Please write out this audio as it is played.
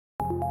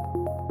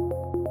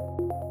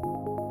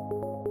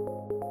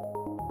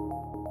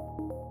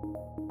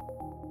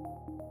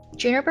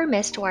Juniper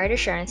Mist Wired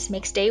Assurance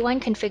makes day one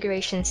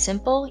configuration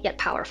simple yet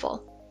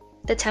powerful.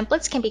 The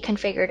templates can be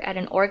configured at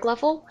an org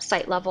level,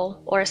 site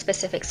level, or a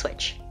specific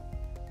switch.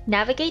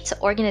 Navigate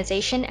to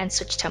Organization and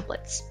Switch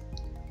Templates.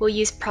 We'll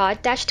use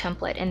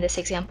prod-template in this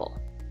example.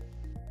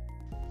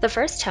 The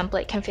first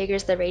template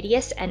configures the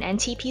radius and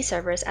NTP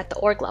servers at the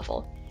org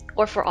level,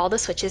 or for all the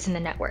switches in the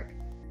network.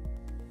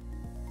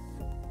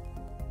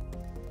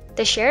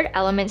 The shared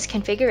elements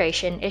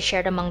configuration is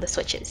shared among the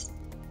switches.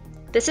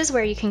 This is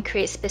where you can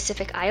create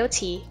specific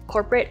IoT,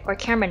 corporate, or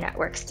camera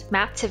networks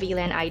mapped to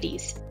VLAN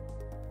IDs.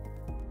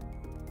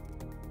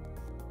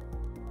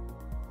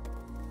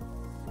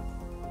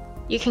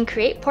 You can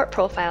create port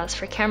profiles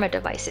for camera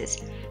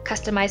devices,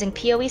 customizing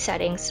PoE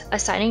settings,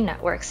 assigning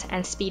networks,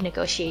 and speed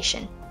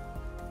negotiation.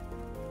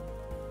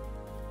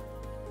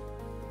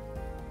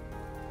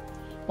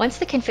 Once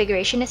the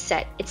configuration is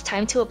set, it's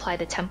time to apply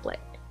the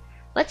template.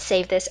 Let's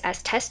save this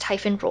as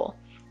test-rule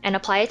and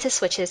apply it to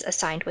switches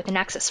assigned with an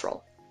access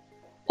role.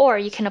 Or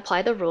you can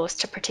apply the rules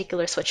to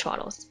particular switch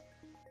models.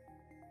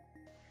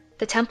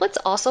 The templates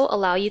also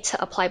allow you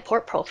to apply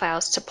port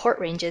profiles to port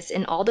ranges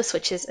in all the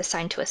switches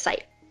assigned to a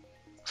site.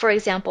 For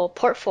example,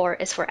 port 4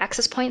 is for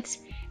access points,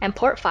 and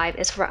port 5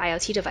 is for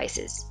IoT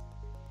devices.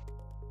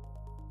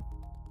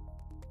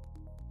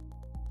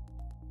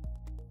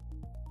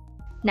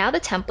 Now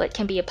the template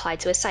can be applied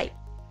to a site.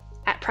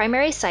 At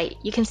primary site,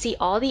 you can see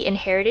all the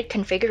inherited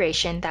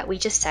configuration that we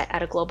just set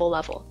at a global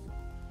level.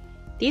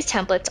 These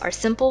templates are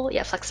simple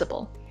yet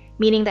flexible,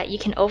 meaning that you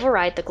can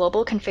override the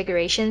global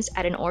configurations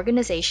at an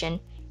organization,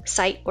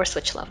 site, or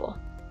switch level.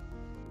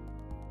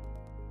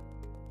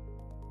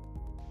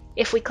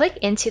 If we click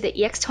into the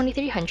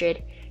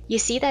EX2300, you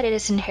see that it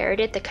has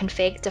inherited the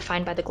config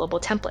defined by the global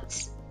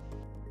templates.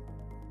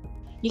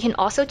 You can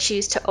also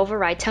choose to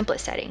override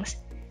template settings,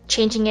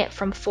 changing it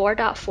from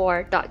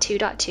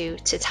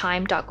 4.4.2.2 to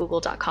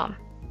time.google.com.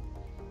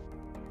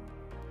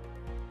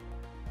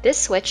 This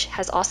switch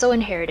has also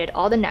inherited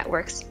all the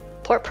networks,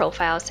 port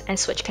profiles, and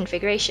switch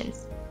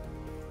configurations.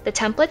 The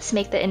templates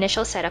make the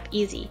initial setup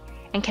easy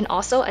and can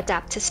also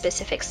adapt to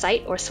specific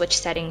site or switch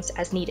settings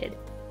as needed.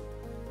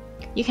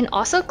 You can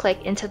also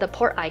click into the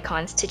port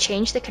icons to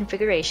change the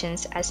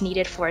configurations as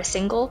needed for a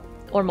single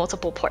or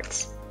multiple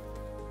ports.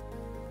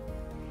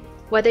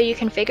 Whether you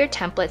configure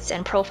templates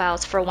and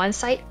profiles for one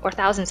site or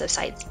thousands of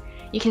sites,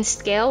 you can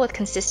scale with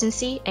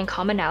consistency and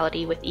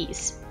commonality with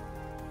ease.